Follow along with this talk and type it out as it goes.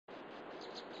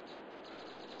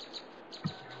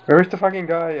Where's the fucking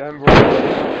guy? I'm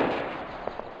worried.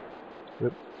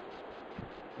 Yep.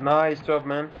 Nice job,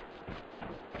 man.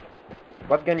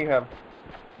 What gun you have?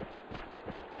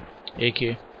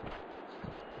 AK.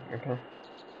 Okay.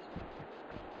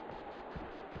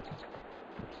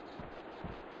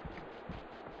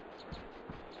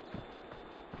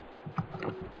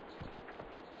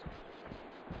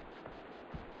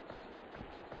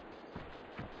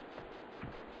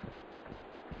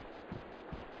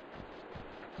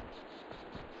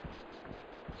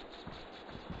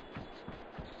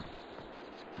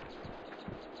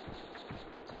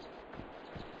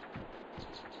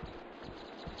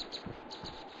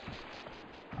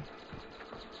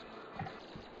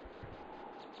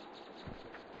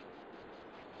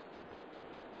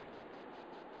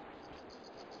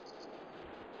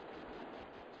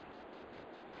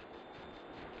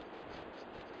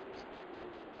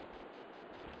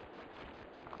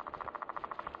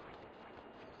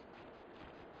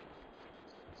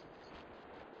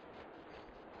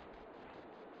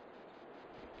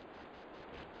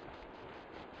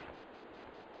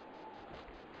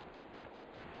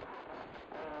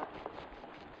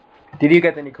 Did you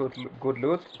get any good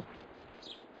loot?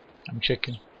 I'm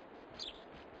checking.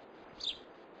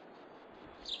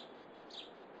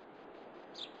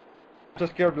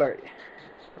 Just scared, like,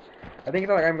 I think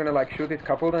like I'm gonna like shoot it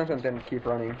couple times and then keep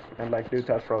running and like do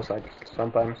test throws like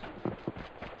sometimes.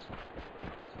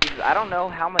 I don't know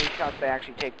how many shots they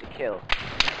actually take to kill.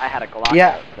 I had a Glock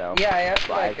out, so... Yeah, I asked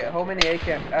like how many AK,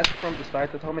 asked from the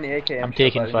start that how many AKM I'm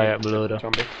taking fire below though.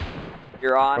 Zombie.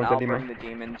 You're on, From the I'll demon. bring the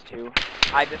demons too.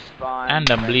 I just spawned... And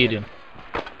I'm bleeding.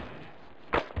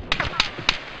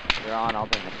 You're on, I'll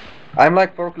bring them. I'm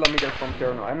like 4 kilometers from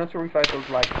Cherno. I'm not sure if I should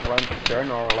like run to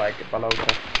Cherno or like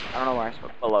Balota. I don't know where I'm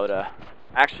supposed to... Balota.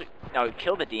 Actually, no,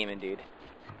 kill the demon, dude.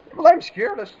 Well, I'm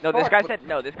scared as No, fuck, this guy but... said...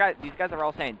 No, these guys are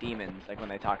all saying demons, like when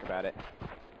they talk about it.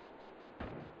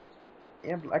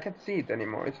 Yeah, but I can't see it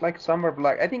anymore. It's like somewhere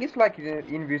black. I think it's like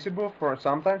invisible for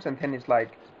sometimes, and then it's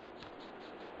like.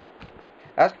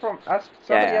 Somebody asked.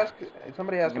 Somebody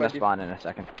asked. I'm gonna like spawn in a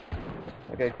second.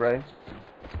 Okay, great.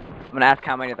 I'm gonna ask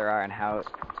how many there are and how...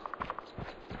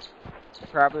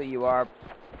 Probably you are...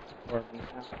 Or me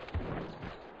now.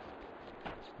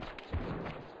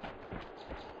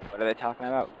 What are they talking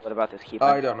about? What about this keep?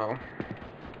 I don't know.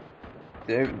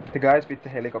 The guys with the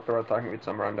helicopter are talking with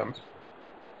some randoms.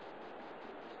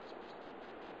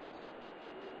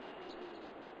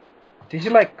 This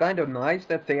is like kind of nice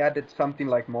that they added something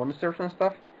like monsters and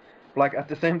stuff. Like at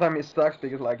the same time it sucks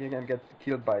because like you can get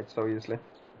killed by it so easily.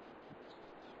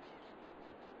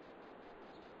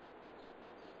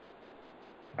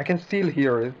 I can still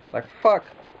hear it. Like fuck.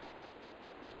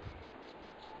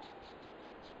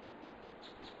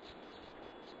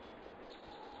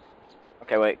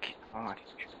 Okay, wait. Oh,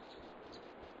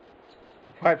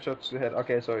 5 shots to head.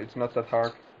 Okay, so it's not that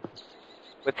hard.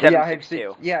 with Yeah,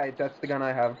 7.62. yeah, that's the gun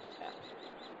I have.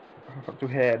 Yeah. To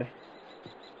head.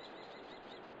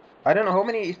 I don't know how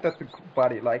many is that to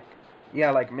body. Like,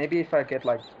 yeah, like maybe if I get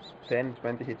like 10,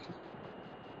 20 hits.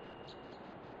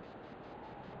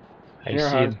 I Near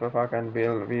see hands him. for fucking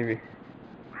Bill Vivi.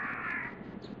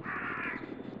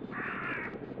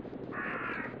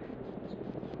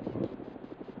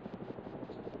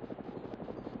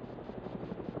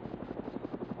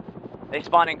 They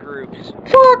spawn in groups.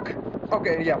 Fuck!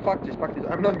 Okay, yeah, fuck this.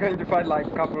 I'm not going to fight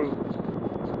like couple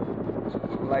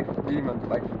like demons,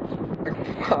 like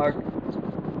fuck.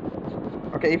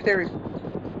 Okay, if there is,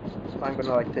 I'm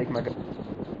gonna like take my gun,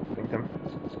 bring them.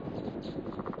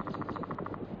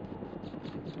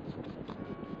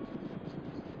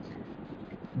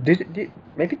 Did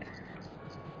maybe?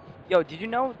 Yo, did you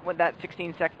know what that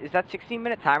 16-sec is? That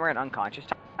 16-minute timer an unconscious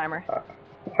timer?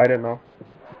 I don't know.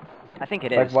 I think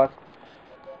it is. Like what?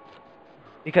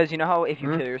 Because you know how if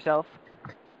you kill yourself,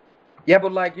 yeah,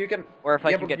 but like you can, or if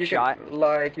like you get shot, can,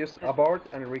 like just abort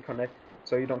and reconnect,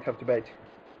 so you don't have to wait.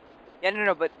 Yeah,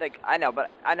 no, but like I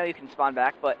know you can spawn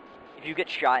back, but if you get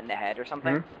shot in the head or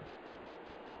something,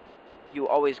 you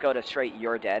always go to straight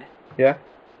you're dead. Yeah.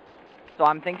 So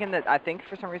I'm thinking that I think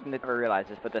for some reason they never realized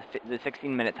this, but the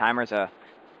 16-minute timer is a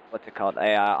what's it called?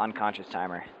 A unconscious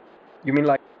timer. You mean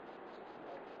like?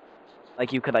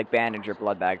 Like you could like bandage or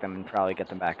blood bag them and probably get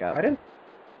them back up. I don't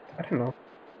know.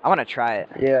 I want to try it.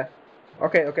 Yeah.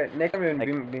 Okay. Next time when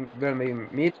we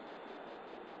meet,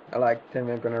 then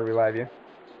we're gonna revive you.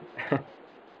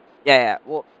 Yeah.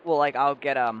 Well, like I'll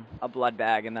get a blood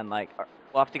bag and then like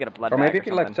we'll have to get a blood bag. Or maybe if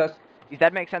you like just.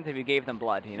 That makes sense if you gave them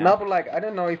blood, you know. No, but like I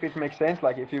don't know if it makes sense.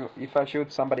 Like if I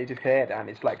shoot somebody to head and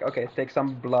it's like okay, take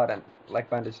some blood and like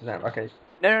bandage them. Okay,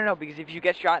 No, because if you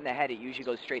get shot in the head, it usually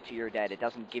goes straight to your dead. It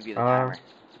doesn't give you the timer.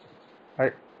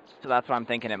 So that's what I'm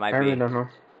thinking it might I be. really don't know.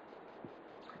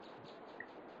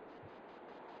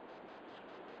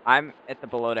 I'm at the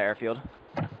below the airfield.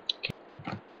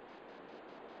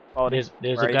 Oh, There's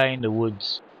right. a guy in the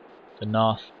woods, the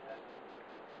north.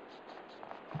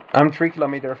 I'm 3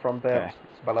 kilometers from the Okay.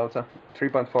 Balota.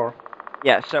 3.4.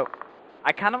 Yeah, so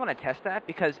I kind of want to test that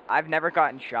because I've never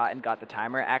gotten shot and got the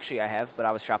timer. Actually, I have, but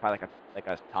I was shot by like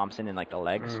a Thompson in like the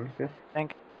legs. Okay. I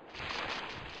think.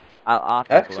 I'll have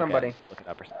to Ask look somebody look it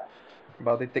up or something.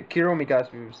 about it. The Kirumi guys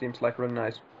seems like really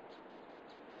nice.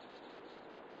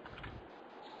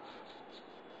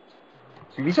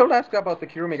 We should ask about the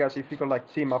Kirumi guys if we could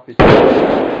like team up with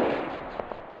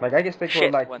like I guess they could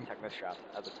Shit, like 1 second, shot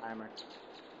of the timer.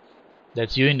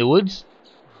 That's you in the woods?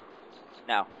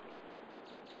 No.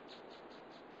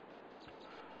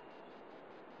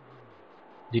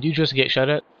 Did you just get shot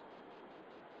at?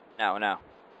 No.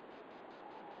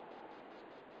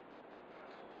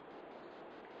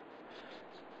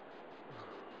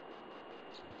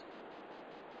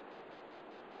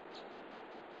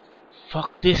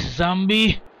 Fuck this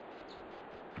zombie!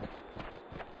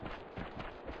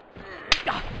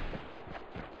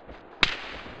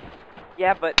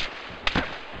 Yeah, but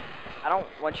I don't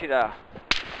want you to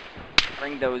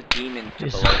bring those demons to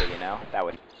Yes. below, you know? That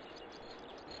would.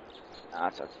 No,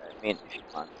 that's okay. I mean, if you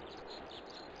want.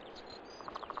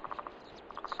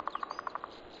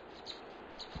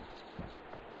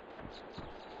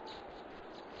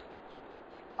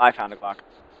 I found a Glock.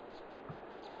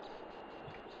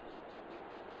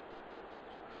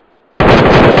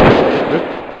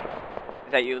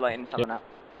 Is that you lighting something up?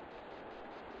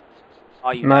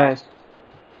 Oh, you died. nice.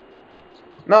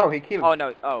 No, he killed. Oh,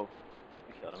 no. Oh.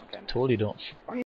 You killed him, okay. Totally don't.